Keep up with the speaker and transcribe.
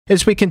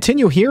As we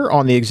continue here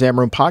on the Exam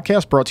Room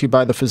Podcast, brought to you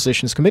by the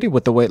Physicians Committee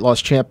with the weight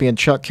loss champion,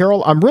 Chuck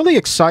Carroll, I'm really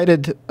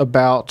excited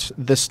about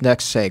this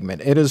next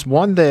segment. It is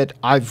one that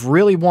I've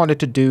really wanted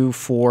to do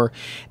for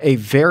a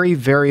very,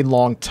 very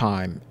long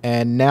time.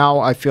 And now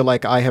I feel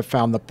like I have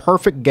found the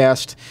perfect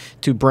guest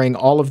to bring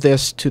all of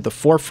this to the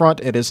forefront.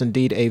 It is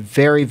indeed a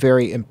very,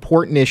 very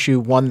important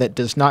issue, one that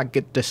does not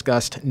get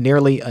discussed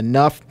nearly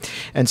enough.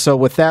 And so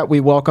with that,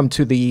 we welcome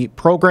to the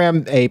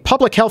program a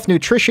public health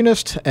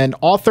nutritionist, an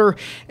author,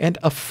 and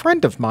a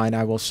friend of mine,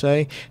 I will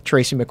say,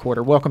 Tracye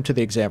McQuirter. Welcome to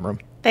the Exam Room.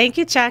 Thank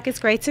you, Chuck. It's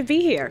great to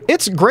be here.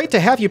 It's great to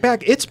have you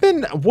back. It's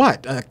been,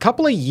 what, a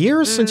couple of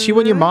years since you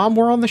and your mom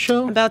were on the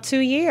show? About 2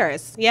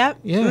 years. Yep.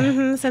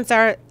 Yeah. Since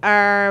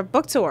our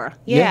book tour.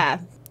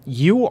 Yeah.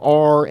 You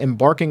are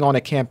embarking on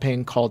a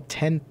campaign called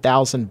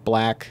 10,000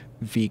 Black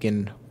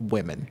Vegan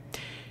Women.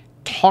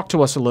 Talk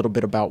to us a little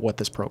bit about what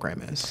this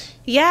program is.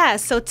 Yeah,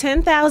 so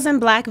 10,000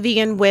 Black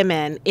Vegan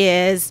Women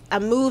is a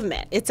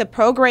movement. It's a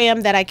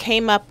program that I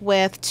came up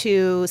with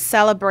to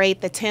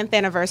celebrate the 10th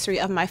anniversary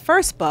of my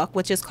first book,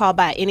 which is called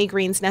By Any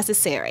Means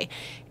Necessary.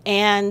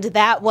 And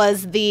that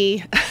was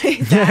the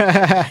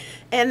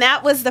and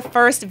that was the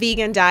first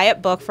vegan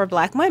diet book for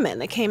Black women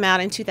that came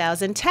out in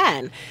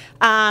 2010,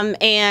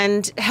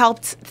 and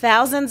helped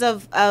thousands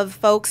of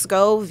folks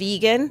go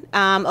vegan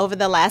over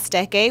the last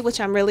decade, which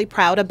I'm really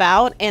proud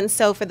about. And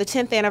so for the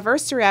 10th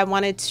anniversary, I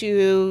wanted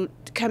to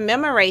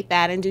commemorate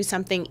that and do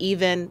something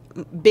even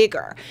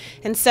bigger.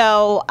 And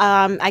so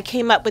I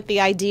came up with the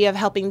idea of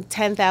helping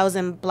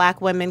 10,000 Black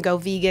women go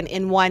vegan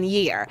in 1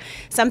 year,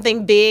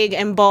 something big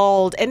and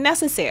bold and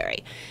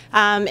necessary.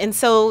 And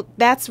so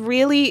that's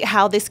really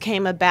how this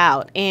came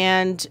about.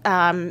 And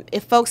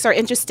if folks are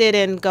interested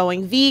in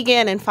going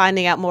vegan and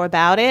finding out more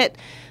about it,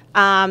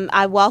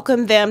 I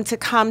welcome them to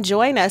come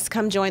join us,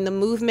 come join the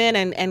movement,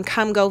 and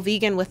come go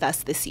vegan with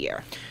us this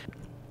year.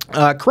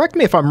 Correct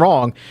me if I'm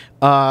wrong.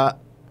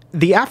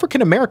 The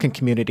African-American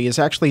community is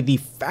actually the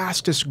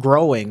fastest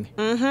growing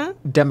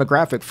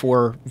demographic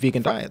for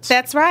vegan diets.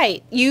 That's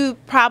right. You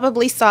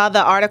probably saw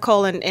the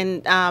article,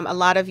 and a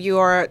lot of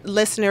your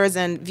listeners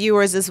and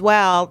viewers as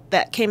well,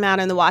 that came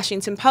out in the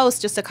Washington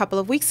Post just a couple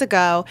of weeks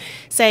ago,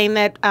 saying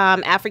that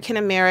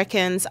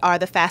African-Americans are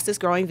the fastest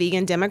growing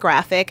vegan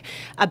demographic.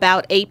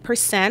 About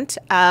 8%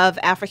 of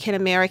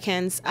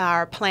African-Americans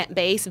are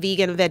plant-based,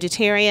 vegan,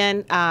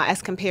 vegetarian,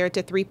 as compared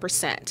to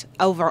 3%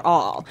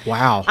 overall.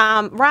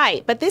 Wow.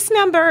 Right. But this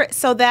number,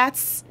 so that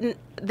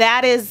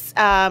is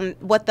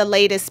what the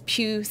latest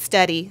Pew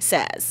study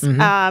says.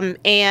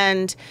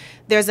 And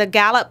there's a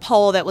Gallup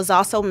poll that was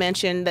also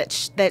mentioned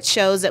that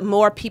shows that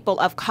more people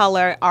of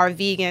color are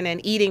vegan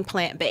and eating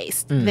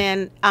plant-based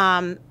than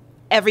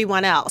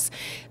everyone else.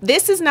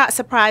 This is not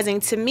surprising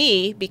to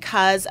me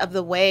because of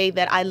the way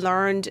that I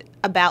learned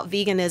about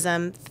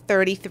veganism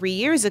 33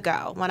 years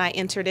ago when I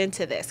entered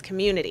into this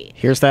community.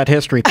 Here's that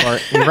history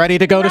part. You ready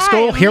to go to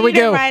school? Here we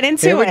go. Right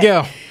into Here we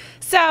go.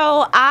 So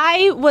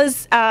I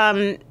was,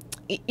 I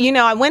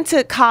went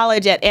to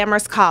college at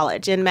Amherst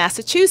College in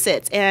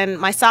Massachusetts, and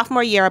my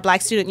sophomore year, a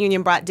Black Student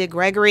Union brought Dick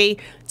Gregory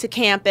to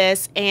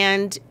campus,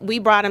 and we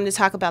brought him to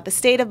talk about the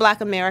state of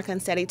Black America.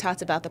 Instead, he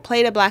talked about the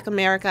plight of Black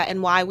America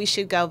and why we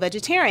should go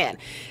vegetarian.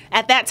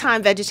 At that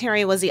time,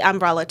 vegetarian was the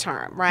umbrella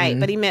term, right?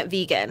 But he meant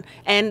vegan.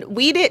 And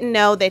we didn't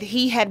know that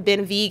he had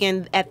been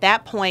vegan at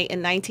that point in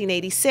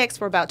 1986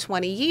 for about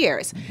 20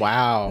 years.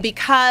 Wow.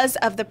 Because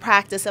of the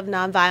practice of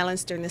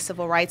nonviolence during the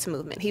Civil Rights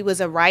Movement. He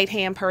was a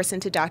right-hand person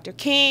to Dr.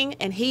 King,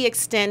 and he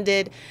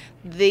extended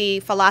the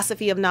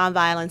philosophy of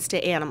nonviolence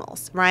to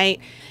animals, right?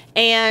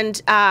 And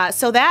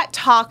so that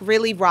talk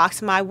really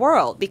rocks my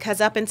world, because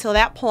up until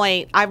that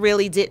point, I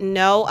really didn't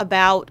know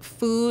about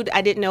food.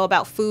 I didn't know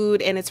about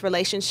food and its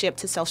relationship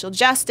to social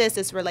justice,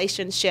 its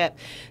relationship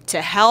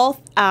to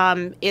health,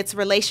 its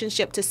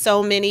relationship to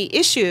so many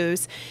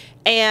issues.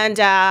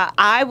 And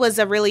I was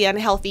a really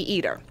unhealthy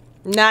eater,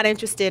 not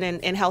interested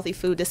in healthy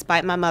food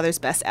despite my mother's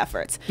best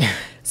efforts.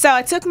 So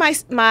I took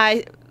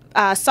my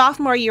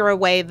sophomore year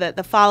away.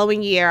 The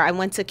following year, I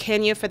went to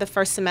Kenya for the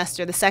first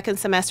semester. The second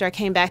semester, I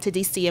came back to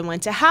D.C. and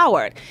went to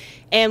Howard.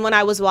 And when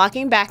I was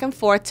walking back and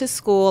forth to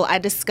school, I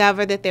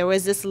discovered that there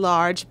was this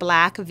large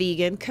Black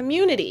vegan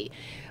community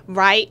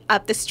right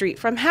up the street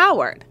from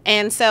Howard.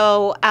 And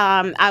so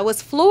I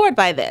was floored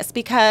by this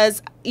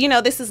because,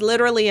 this is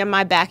literally in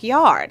my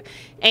backyard.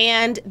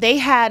 And they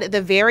had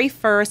the very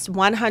first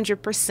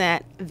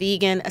 100%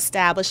 vegan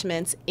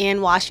establishments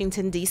in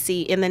Washington,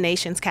 D.C., in the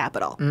nation's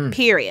capital,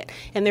 period.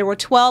 And there were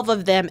 12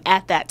 of them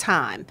at that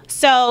time.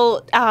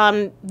 So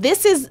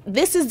this is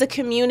the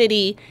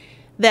community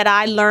that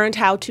I learned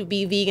how to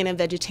be vegan and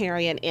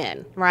vegetarian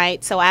in,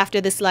 right? So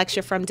after this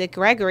lecture from Dick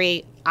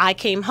Gregory, I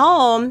came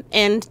home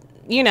and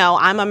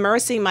I'm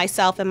immersing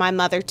myself and my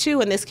mother,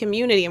 too, in this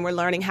community, and we're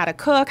learning how to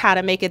cook, how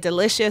to make it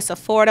delicious,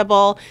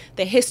 affordable,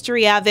 the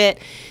history of it.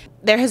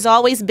 There has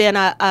always been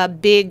a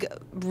big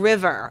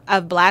river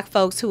of Black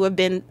folks who have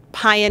been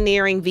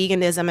pioneering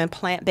veganism and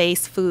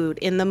plant-based food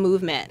in the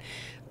movement.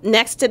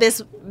 Next to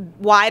this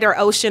wider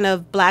ocean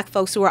of Black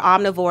folks who are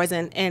omnivores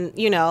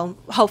and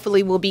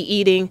hopefully will be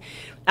eating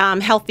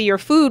healthier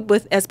food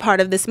as part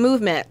of this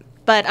movement.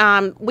 But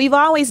we've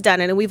always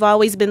done it, and we've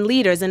always been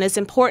leaders, and it's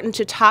important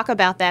to talk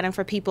about that and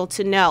for people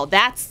to know.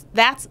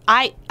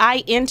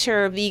 I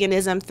enter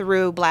veganism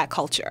through Black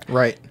culture.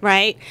 Right.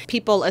 Right?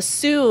 People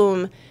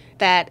assume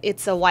that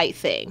it's a white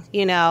thing,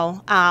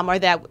 or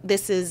that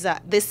this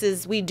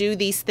is we do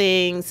these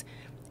things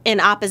in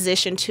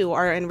opposition to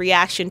or in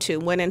reaction to,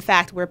 when in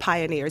fact we're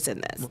pioneers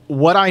in this.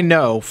 What I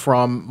know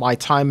from my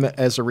time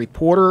as a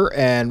reporter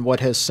and what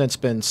has since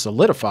been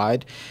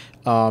solidified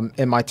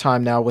in my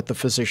time now with the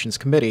Physicians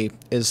Committee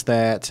is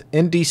that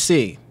in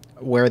D.C.,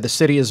 where the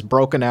city is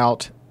broken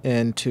out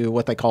into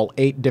what they call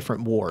 8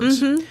 different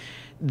wards,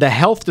 the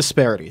health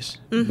disparities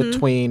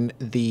between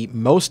the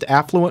most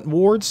affluent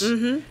wards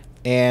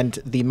and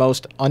the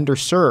most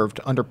underserved,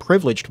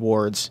 underprivileged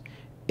wards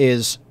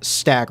is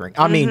staggering.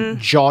 I mean,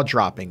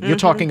 jaw-dropping. You're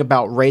talking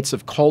about rates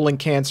of colon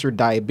cancer,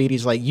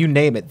 diabetes, like you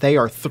name it. They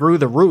are through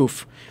the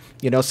roof,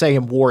 say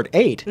in Ward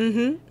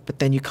 8. But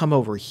then you come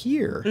over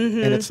here,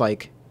 and it's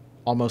like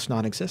almost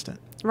non-existent.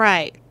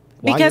 Right.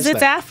 Because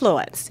it's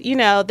affluence.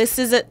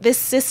 This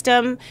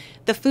system,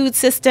 the food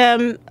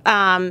system,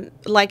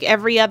 like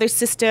every other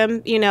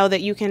system,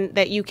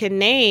 that you can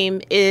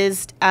name,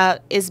 is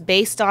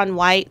based on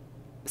white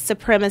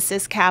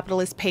supremacist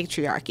capitalist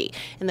patriarchy,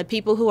 and the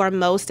people who are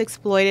most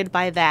exploited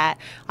by that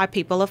are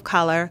people of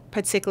color,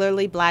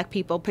 particularly Black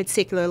people,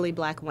 particularly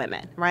Black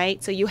women,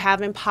 right? So you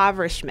have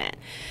impoverishment,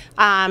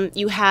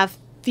 you have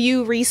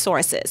few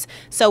resources.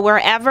 So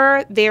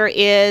wherever there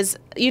is,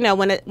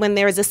 when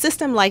there is a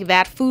system like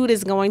that, food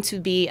is going to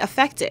be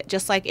affected,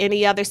 just like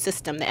any other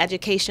system, the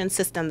education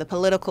system, the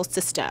political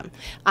system,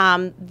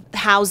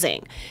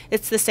 housing.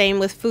 It's the same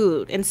with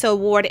food. And so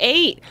Ward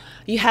 8,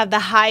 you have the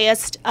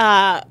highest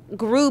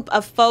group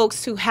of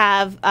folks who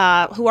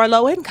are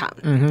low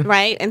income,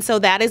 right? And so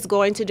that is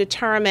going to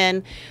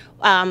determine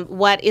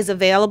what is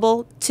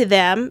available to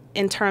them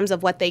in terms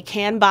of what they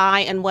can buy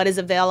and what is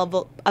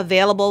available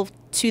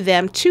to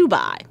them to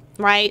buy,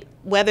 right?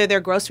 Whether their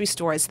grocery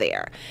store is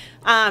there.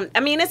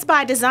 It's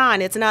by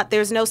design.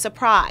 There's no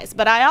surprise.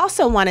 But I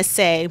also want to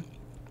say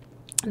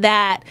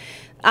that,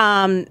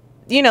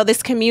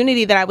 this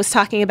community that I was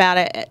talking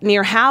about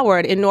near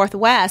Howard in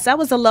Northwest, that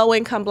was a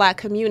low-income Black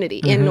community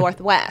in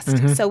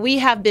Northwest. So we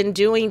have been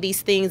doing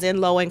these things in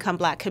low-income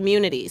Black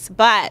communities.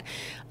 But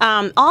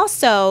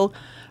also,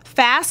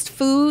 fast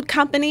food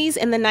companies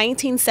in the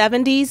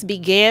 1970s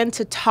began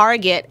to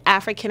target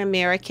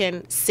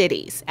African-American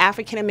cities,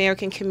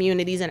 African-American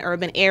communities and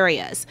urban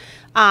areas.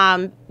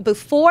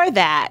 Before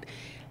that,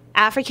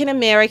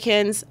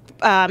 African-Americans,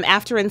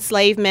 after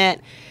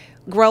enslavement,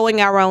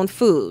 growing our own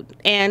food.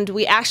 And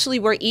we actually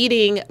were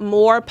eating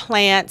more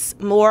plants,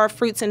 more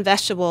fruits and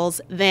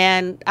vegetables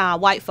than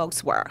white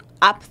folks were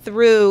up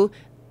through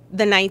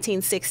the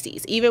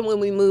 1960s. Even when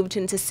we moved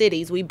into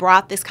cities, we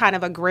brought this kind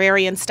of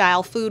agrarian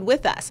style food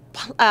with us.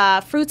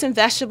 Fruits and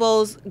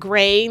vegetables,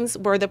 grains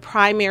were the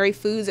primary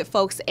foods that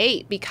folks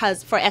ate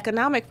because for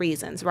economic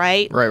reasons,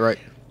 right? Right.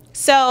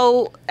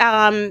 So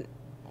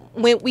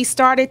when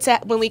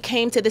we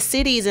came to the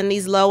cities in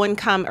these low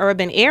income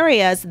urban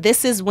areas,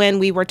 this is when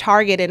we were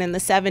targeted in the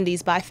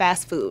 70s by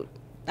fast food.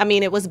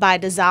 It was by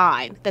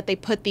design that they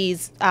put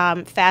these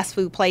fast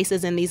food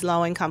places in these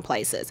low-income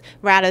places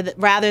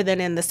rather than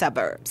in the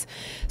suburbs.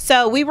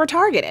 So we were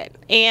targeted,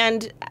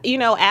 and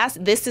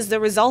this is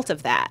the result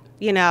of that.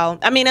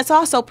 It's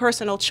also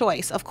personal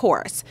choice, of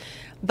course,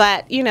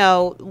 but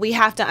we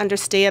have to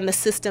understand the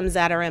systems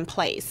that are in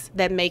place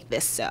that make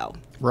this so.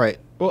 Right.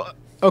 Well,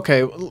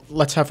 okay,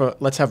 let's have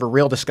a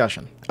real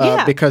discussion.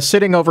 Because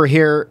sitting over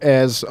here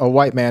as a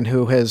white man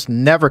who has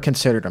never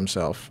considered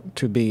himself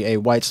to be a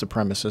white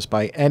supremacist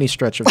by any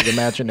stretch of the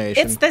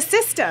imagination. It's the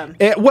system.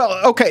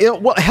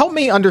 Help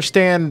me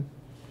understand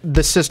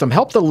the system.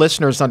 Help the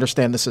listeners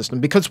understand the system.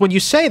 Because when you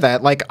say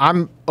that, like,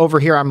 I'm over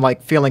here, I'm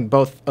like feeling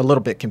both a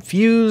little bit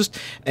confused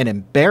and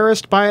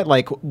embarrassed by it.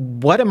 Like,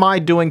 what am I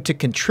doing to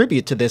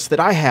contribute to this that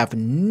I have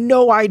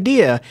no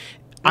idea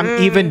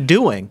I'm even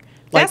doing?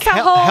 Like,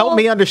 help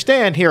me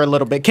understand here a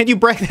little bit. Can you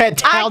break that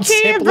down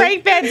simply? I can't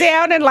break that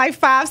down in like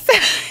 5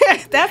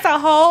 seconds. That's a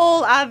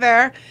whole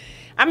other,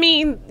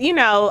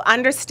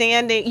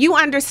 understanding. You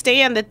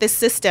understand that this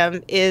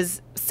system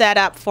is set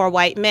up for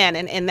white men,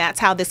 and that's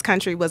how this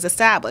country was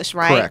established,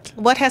 right? Correct.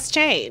 What has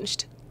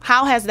changed?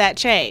 How has that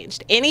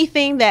changed?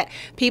 Anything that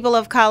people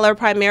of color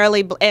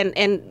primarily,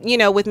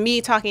 and with me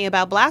talking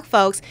about Black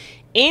folks,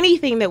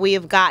 anything that we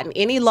have gotten,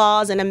 any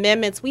laws and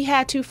amendments we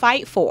had to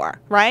fight for,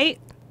 right?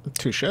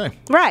 Touche.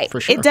 Right.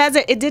 For sure.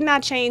 It did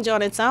not change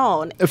on its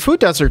own. Food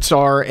deserts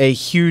are a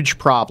huge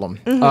problem.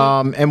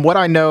 And what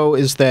I know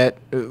is that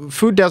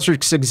food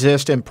deserts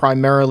exist in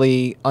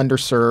primarily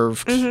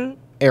underserved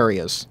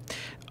areas.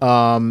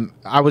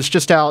 I was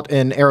just out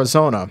in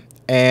Arizona,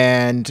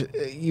 and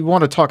you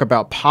want to talk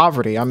about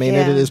poverty.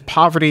 It is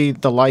poverty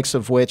the likes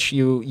of which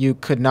you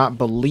could not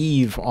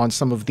believe on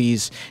some of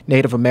these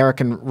Native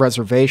American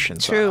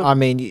reservations. True.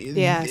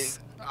 Yes.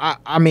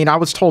 I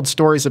was told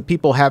stories of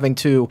people having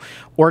to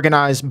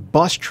organize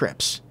bus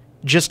trips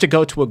just to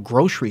go to a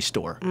grocery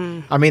store.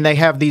 I mean, they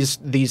have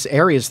these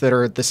areas that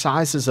are the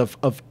sizes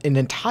of an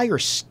entire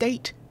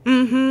state,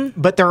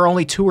 but there are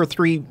only 2 or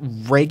 3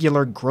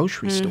 regular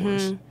grocery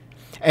stores.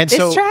 And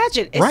so it's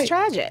tragic. It's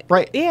tragic.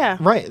 Right. Yeah.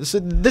 Right. So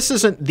this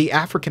isn't the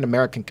African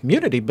American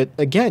community, but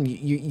again,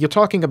 you're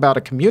talking about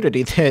a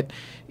community that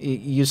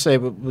you say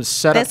was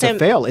set up to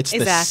fail. It's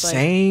the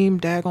same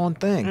daggone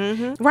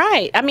thing.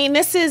 Right. I mean,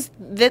 this is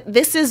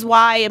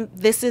why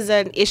this is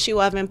an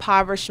issue of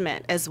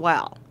impoverishment as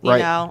well. You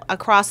know,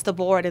 across the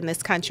board in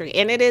this country,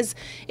 and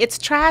it's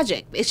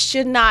tragic. It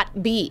should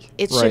not be.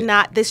 It should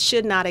not. This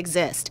should not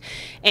exist.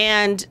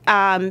 And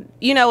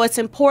you know, it's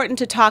important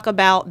to talk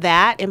about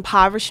that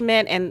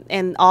impoverishment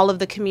and all of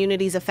the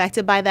communities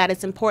affected by that.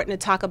 It's important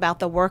to talk about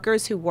the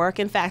workers who work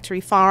in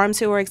factory farms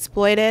who are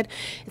exploited.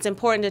 It's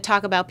important to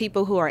talk about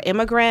people who are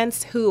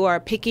immigrants who are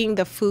picking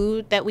the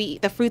food that we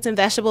eat, the fruits and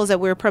vegetables that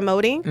we're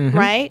promoting.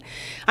 Right.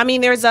 I mean,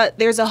 there's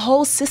a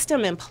whole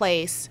system in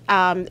place,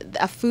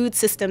 a food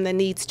system that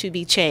needs to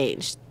be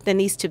changed, that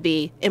needs to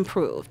be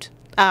improved.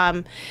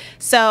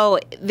 So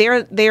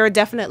there are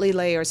definitely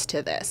layers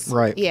to this.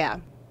 Right. Yeah.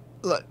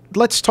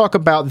 Let's talk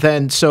about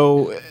then.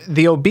 So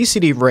the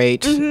obesity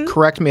rate.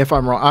 Correct me if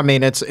I'm wrong. I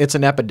mean, it's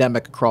an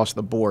epidemic across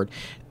the board.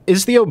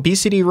 Is the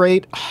obesity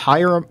rate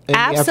higher in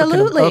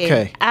Absolutely.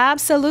 Okay.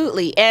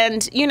 Absolutely.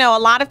 And you know, a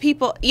lot of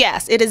people.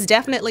 Yes, it is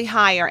definitely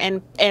higher,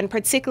 and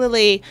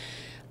particularly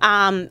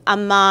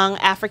among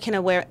African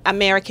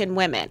American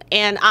women.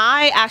 And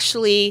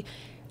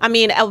I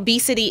mean,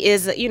 obesity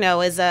is, you know,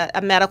 is a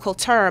medical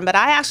term, but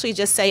I actually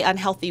just say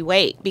unhealthy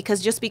weight,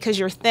 because just because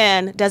you're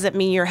thin doesn't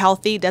mean you're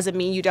healthy, doesn't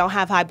mean you don't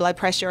have high blood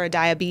pressure or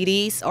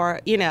diabetes or,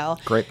 you know,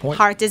 Great point.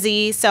 Heart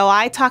disease. So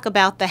I talk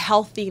about the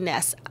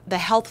healthiness, the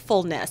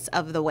healthfulness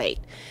of the weight.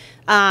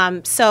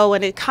 So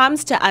when it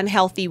comes to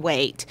unhealthy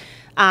weight,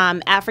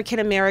 African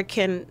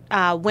American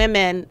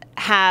women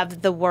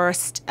have the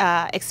worst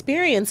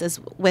experiences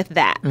with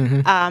that.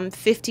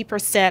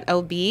 50%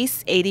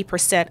 obese,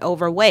 80%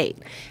 overweight.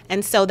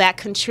 And so that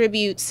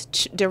contributes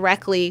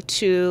directly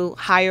to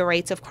higher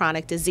rates of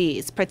chronic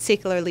disease,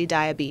 particularly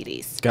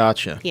diabetes.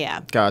 Gotcha.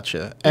 Yeah.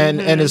 Gotcha.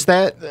 And is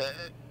that...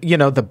 you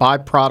know, the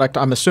byproduct,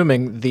 I'm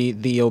assuming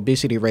the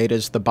obesity rate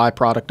is the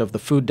byproduct of the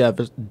food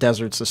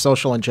deserts, the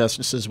social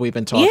injustices we've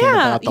been talking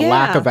about, the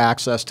lack of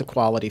access to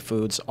quality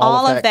foods,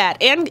 all of that.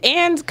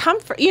 And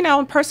comfort, you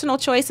know, personal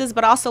choices,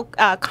 but also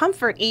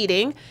comfort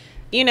eating,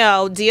 you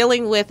know,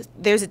 dealing with,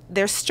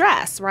 there's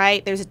stress,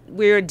 right?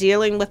 We're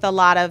dealing with a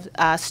lot of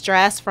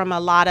stress from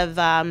a lot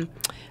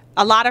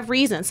of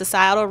reasons,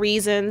 societal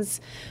reasons,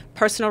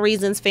 personal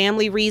reasons,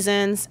 family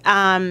reasons,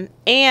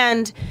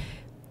 and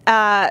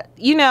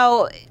you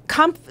know,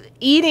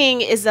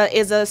 eating is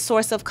a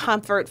source of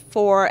comfort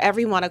for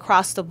everyone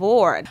across the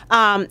board.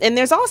 And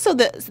there's also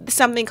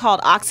something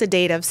called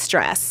oxidative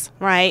stress,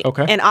 right?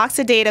 Okay. And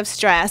oxidative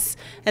stress,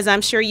 as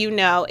I'm sure you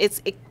know,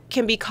 it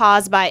can be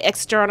caused by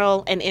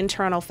external and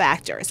internal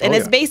factors. And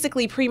it's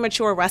basically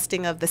premature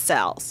rusting of the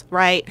cells,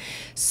 right?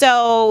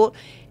 So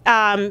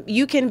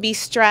you can be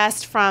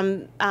stressed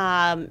from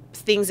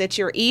things that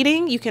you're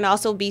eating. You can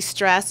also be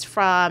stressed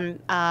from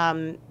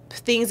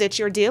things that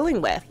you're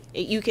dealing with.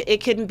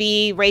 It can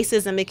be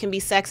racism, it can be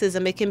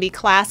sexism, it can be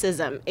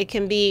classism, it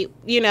can be,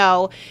 you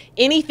know,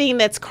 anything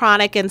that's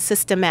chronic and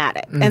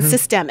systemic,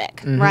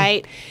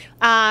 right?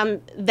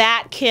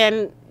 That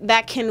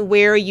can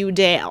wear you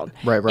down.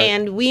 Right.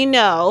 And we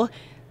know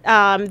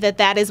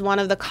that is one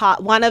of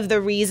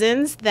the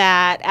reasons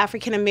that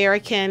African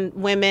American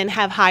women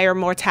have higher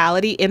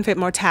infant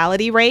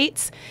mortality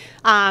rates,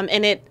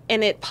 and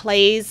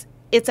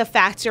it's a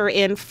factor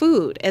in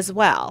food as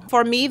well.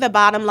 For me, the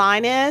bottom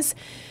line is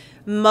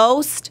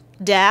most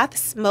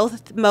deaths,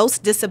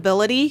 most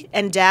disability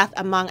and death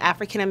among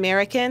African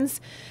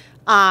Americans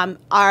can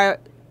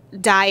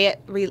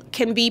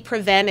be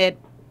prevented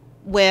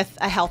with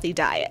a healthy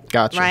diet.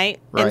 Gotcha. Right?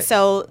 And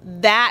so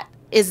that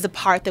is the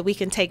part that we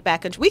can take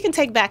back. We can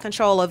take back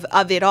control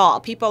of it all.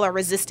 People are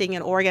resisting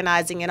and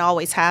organizing and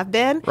always have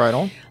been. Right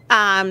on.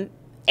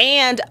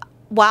 And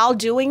while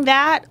doing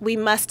that, we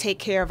must take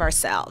care of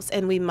ourselves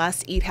and we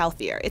must eat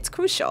healthier. It's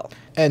crucial.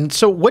 And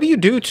so what do you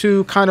do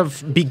to kind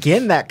of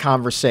begin that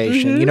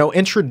conversation, you know,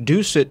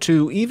 introduce it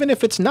to, even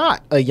if it's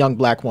not a young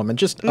black woman,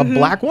 just a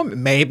black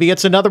woman. Maybe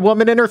it's another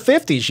woman in her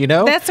 50s, you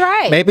know? That's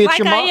right. Maybe it's like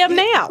your mom. I am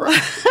now.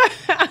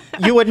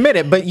 You admit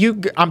it, but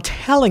I'm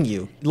telling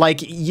you,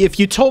 like, if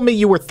you told me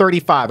you were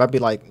 35, I'd be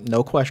like,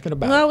 no question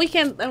about it. Well, we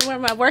can, when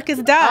my work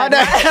is done,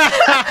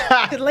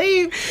 I can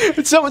leave.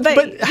 So,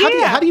 but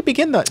how do you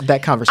begin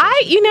that conversation?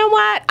 You know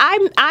what?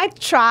 I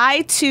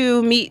try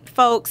to meet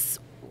folks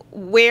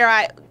where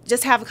I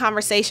just have a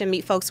conversation,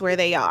 meet folks where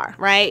they are,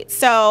 right?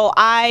 So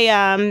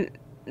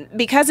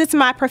because it's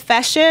my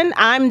profession,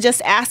 I'm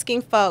just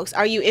asking folks,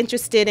 are you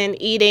interested in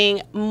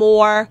eating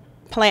more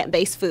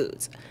plant-based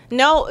foods?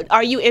 No,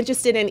 are you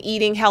interested in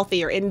eating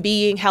healthier, in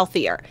being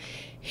healthier?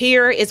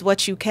 Here is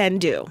what you can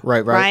do.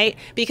 Right?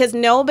 Because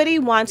nobody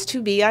wants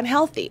to be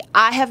unhealthy.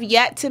 I have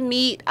yet to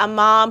meet a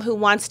mom who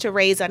wants to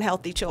raise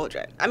unhealthy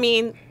children. I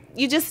mean,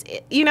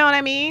 you know what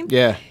I mean?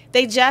 Yeah.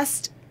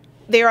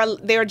 There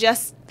are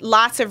just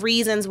lots of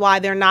reasons why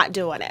they're not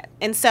doing it.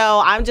 And so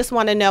I just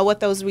want to know what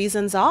those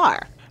reasons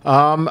are.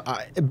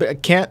 I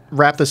can't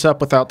wrap this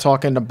up without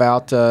talking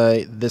about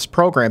this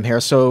program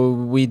here. So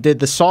we did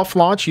the soft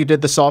launch. You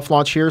did the soft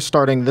launch here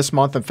starting this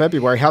month in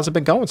February. How's it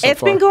been going so far?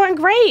 It's been going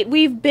great.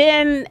 We've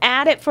been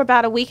at it for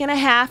about a week and a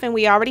half, and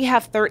we already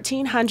have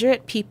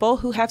 1,300 people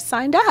who have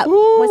signed up,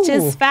 which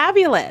is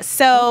fabulous.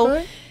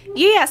 So,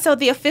 yeah, so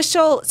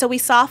we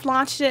soft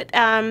launched it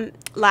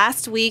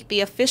last week.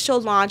 The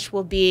official launch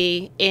will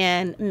be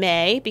in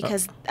May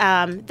because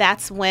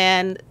that's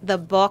when the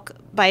book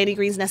By Any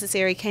Means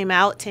Necessary came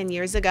out 10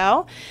 years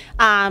ago.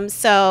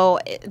 So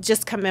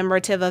just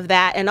commemorative of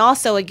that. And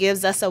also it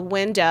gives us a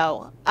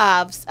window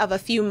of a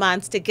few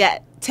months to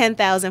get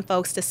 10,000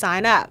 folks to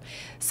sign up.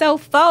 So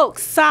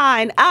folks,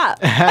 sign up.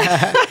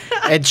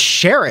 And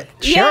share it.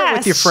 Share it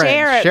with your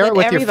friends. Share it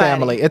with your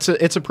family. It's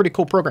a pretty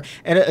cool program.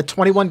 And a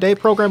 21-day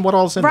program, what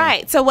all's in there?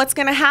 Right. So what's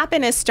going to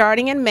happen is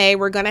starting in May,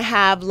 we're going to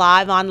have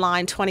live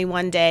online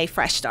 21-day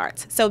fresh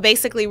starts. So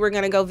basically we're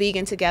going to go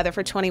vegan together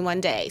for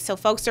 21 days. So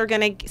folks are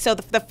going to, so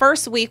the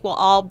first week will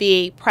all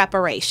be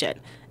preparation.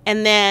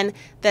 And then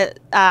the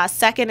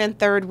second and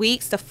third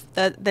weeks,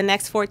 the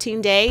next 14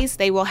 days,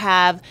 they will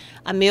have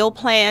a meal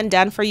plan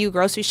done for you,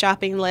 grocery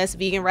shopping list,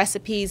 vegan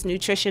recipes,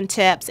 nutrition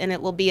tips, and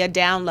it will be a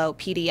download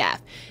PDF.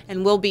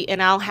 And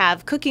I'll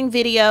have cooking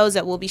videos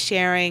that we'll be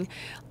sharing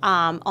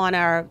on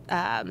our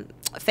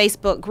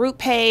Facebook group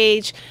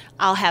page.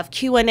 I'll have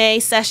Q&A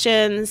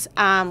sessions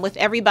with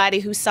everybody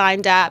who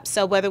signed up.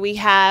 So whether we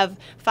have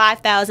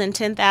 5,000,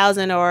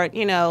 10,000, or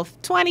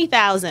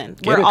 20,000,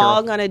 we're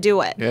all going to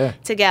do it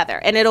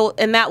together,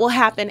 and that will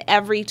happen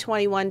every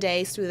 21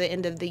 days through the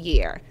end of the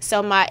year.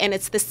 And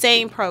it's the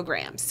same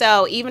program.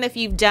 So even if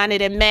you've done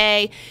it in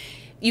May,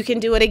 you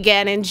can do it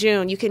again in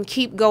June. You can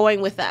keep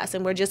going with us,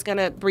 and we're just going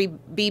to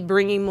be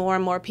bringing more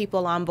and more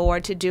people on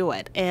board to do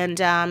it. And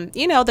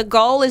the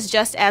goal is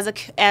just as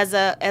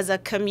a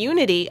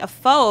community of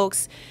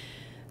folks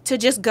to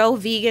just go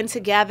vegan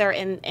together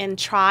and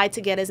try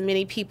to get as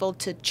many people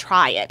to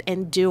try it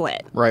and do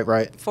it.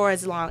 Right. For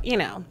as long,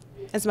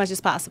 as much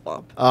as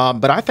possible.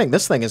 But I think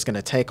this thing is going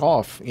to take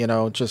off,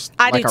 just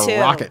like a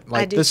rocket.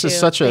 Like this is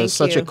such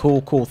a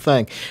cool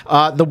thing.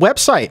 The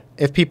website,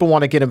 if people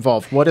want to get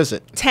involved, what is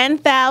it?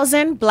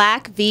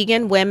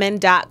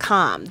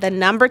 10,000blackveganwomen.com. The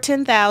number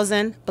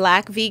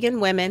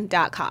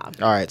 10,000blackveganwomen.com.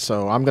 All right,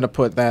 so I'm going to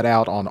put that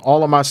out on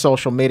all of my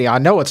social media. I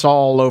know it's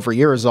all over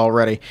yours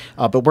already,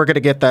 but we're going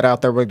to get that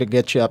out there. We're going to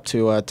get you up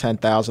to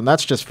 10,000.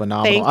 That's just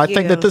phenomenal. I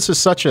think that this is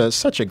such a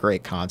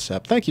great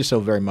concept. Thank you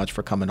so very much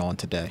for coming on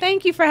today.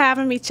 Thank you for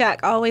having me, Chuck.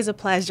 Always a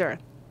pleasure.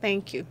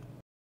 Thank you.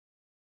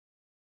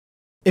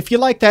 If you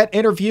like that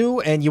interview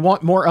and you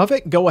want more of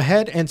it, go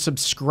ahead and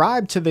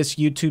subscribe to this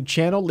YouTube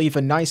channel. Leave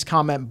a nice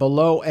comment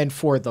below. And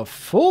for the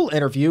full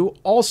interview,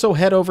 also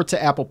head over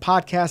to Apple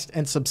Podcast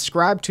and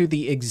subscribe to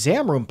the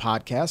Exam Room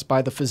Podcast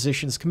by the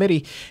Physicians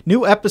Committee.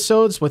 New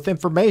episodes with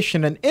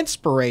information and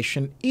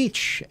inspiration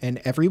each and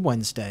every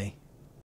Wednesday.